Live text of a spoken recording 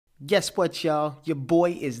Guess what, y'all? Your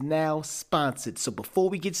boy is now sponsored. So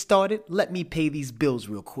before we get started, let me pay these bills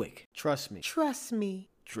real quick. Trust me. Trust me.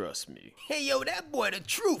 Trust me. Hey, yo, that boy the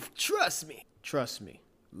truth. Trust me. Trust me.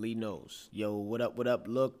 Lee Knows. Yo, what up, what up?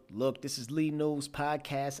 Look, this is Lee Knows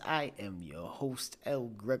Podcast. I am your host,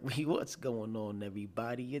 L. Gregory. What's going on,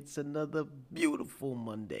 everybody? It's another beautiful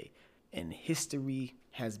Monday, and history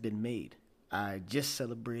has been made. I just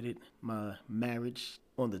celebrated my marriage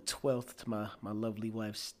on the 12th to my lovely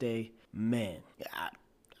wife, Stay. Man,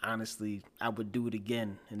 honestly, I would do it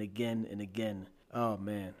again and again and again. Oh,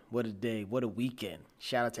 man, what a day, what a weekend.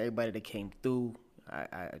 Shout out to everybody that came through.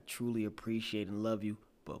 I truly appreciate and love you.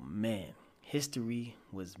 But man, history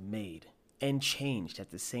was made and changed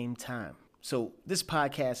at the same time. So this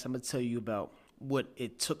podcast, I'm going to tell you about what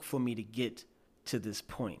it took for me to get to this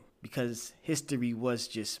point, because history was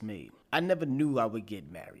just made. I never knew I would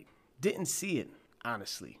get married. Didn't see it,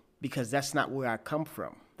 honestly, because that's not where I come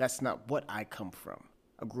from. That's not what I come from.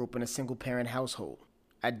 I grew up in a single parent household.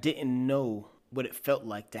 I didn't know what it felt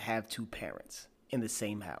like to have two parents in the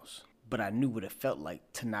same house, but I knew what it felt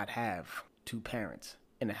like to not have two parents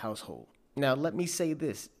in a household. Now, let me say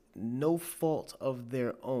this, no fault of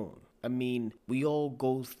their own. I mean, we all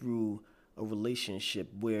go through a relationship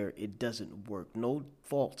where it doesn't work. No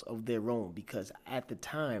fault of their own, because at the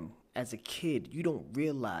time, as a kid, you don't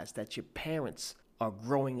realize that your parents are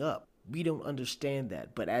growing up. We don't understand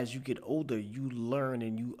that. But as you get older, you learn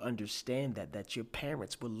and you understand that your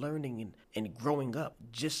parents were learning and growing up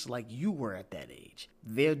just like you were at that age.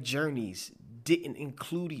 Their journeys didn't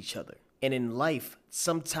include each other. And in life,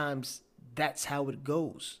 sometimes that's how it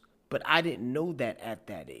goes. But I didn't know that at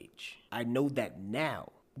that age. I know that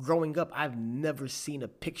now. Growing up, I've never seen a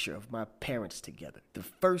picture of my parents together. The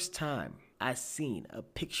first time I seen a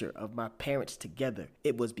picture of my parents together,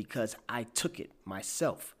 it was because I took it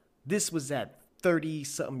myself. This was at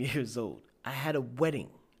 30-something years old. I had a wedding.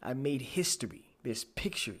 I made history. There's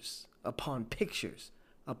pictures upon pictures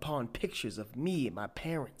upon pictures of me and my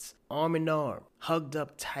parents, arm in arm, hugged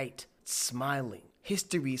up tight, smiling.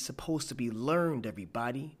 History is supposed to be learned,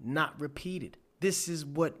 everybody, not repeated. This is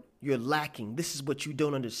what you're lacking. This is what you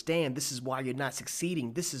don't understand. This is why you're not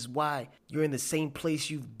succeeding. This is why you're in the same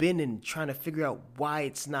place you've been in, trying to figure out why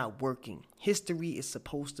it's not working. History is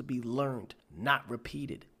supposed to be learned, not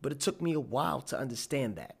repeated. But it took me a while to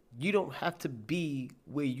understand that. You don't have to be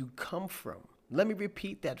where you come from. Let me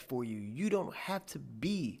repeat that for you. You don't have to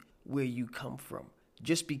be where you come from.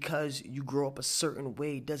 Just because you grow up a certain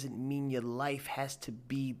way doesn't mean your life has to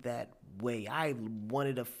be that way. I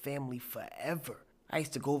wanted a family forever. I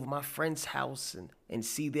used to go over my friend's house and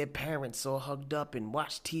see their parents all hugged up and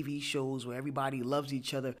watch TV shows where everybody loves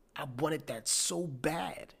each other. I wanted that so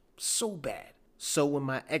bad, so bad. So when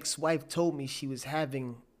my ex-wife told me she was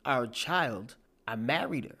having our child, I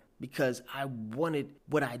married her because I wanted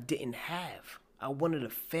what I didn't have. I wanted a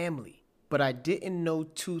family. But I didn't know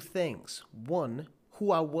two things. One,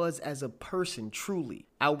 who I was as a person, truly.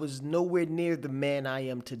 I was nowhere near the man I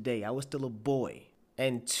am today. I was still a boy.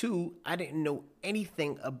 And two, I didn't know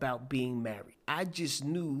anything about being married. I just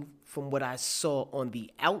knew from what I saw on the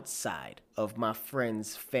outside of my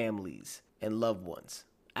friends' families and loved ones.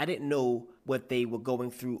 I didn't know what they were going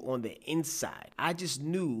through on the inside. I just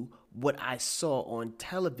knew what I saw on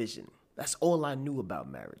television. That's all I knew about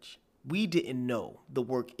marriage. We didn't know the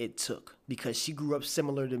work it took because she grew up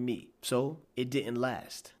similar to me, so it didn't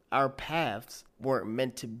last. Our paths weren't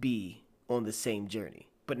meant to be on the same journey.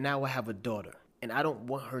 But now I have a daughter, and I don't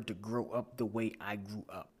want her to grow up the way I grew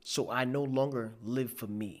up. So I no longer live for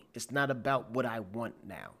me. It's not about what I want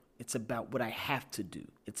now. It's about what I have to do.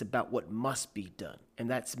 It's about what must be done. And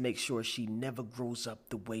that's to make sure she never grows up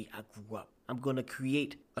the way I grew up. I'm going to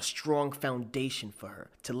create a strong foundation for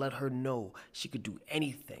her to let her know she could do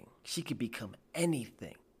anything. She could become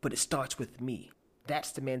anything. But it starts with me.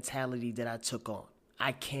 That's the mentality that I took on.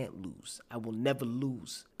 I can't lose. I will never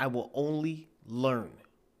lose. I will only learn.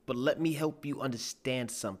 But let me help you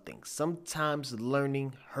understand something. Sometimes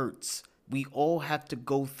learning hurts. We all have to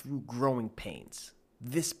go through growing pains.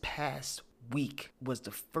 This past week was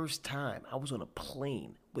the first time I was on a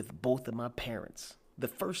plane with both of my parents. The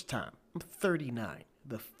first time. I'm 39.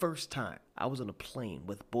 The first time I was on a plane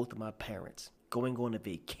with both of my parents, going on a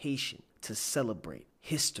vacation to celebrate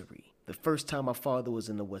history. The first time my father was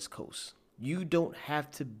in the West Coast. You don't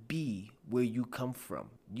have to be where you come from.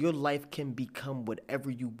 Your life can become whatever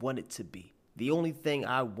you want it to be. The only thing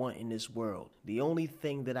I want in this world, the only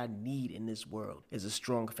thing that I need in this world is a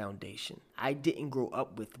strong foundation. I didn't grow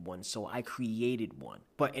up with one, so I created one.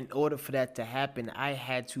 But in order for that to happen, I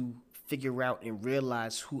had to figure out and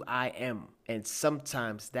realize who I am. And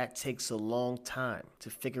sometimes that takes a long time to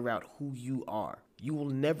figure out who you are. You will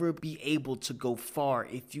never be able to go far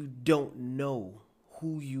if you don't know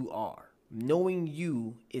who you are. Knowing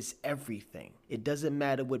you is everything. It doesn't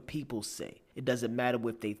matter what people say. It doesn't matter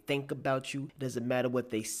what they think about you. It doesn't matter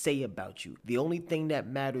what they say about you. The only thing that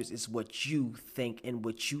matters is what you think and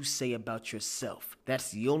what you say about yourself.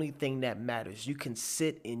 That's the only thing that matters. You can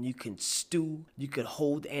sit and you can stew. You can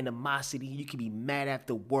hold animosity. You can be mad at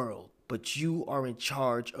the world. But you are in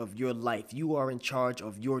charge of your life. You are in charge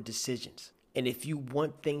of your decisions. And if you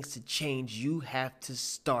want things to change, you have to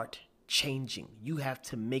start changing. You have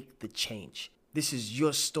to make the change. This is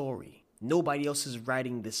your story. Nobody else is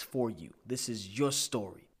writing this for you. This is your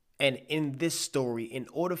story. And in this story, in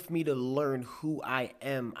order for me to learn who I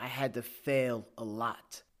am, I had to fail a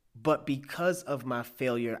lot. But because of my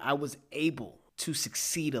failure, I was able to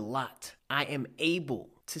succeed a lot. I am able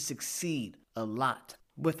to succeed a lot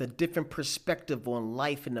with a different perspective on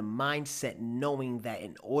life and a mindset, knowing that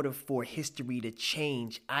in order for history to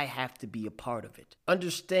change, I have to be a part of it.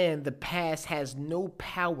 Understand the past has no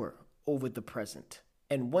power over the present.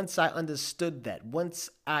 And once I understood that, once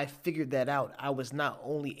I figured that out, I was not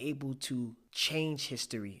only able to change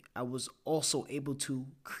history, I was also able to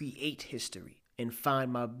create history and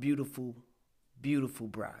find my beautiful, beautiful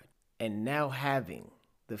bride. And now having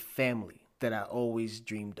the family that I always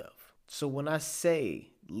dreamed of. So when I say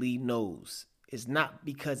Lee knows, it's not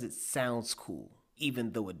because it sounds cool,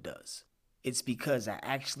 even though it does. It's because I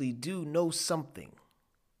actually do know something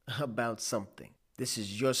about something. This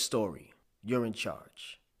is your story. You're in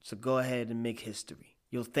charge. So go ahead and make history.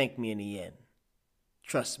 You'll thank me in the end.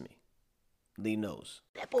 Trust me. Lee knows.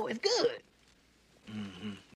 That boy is good.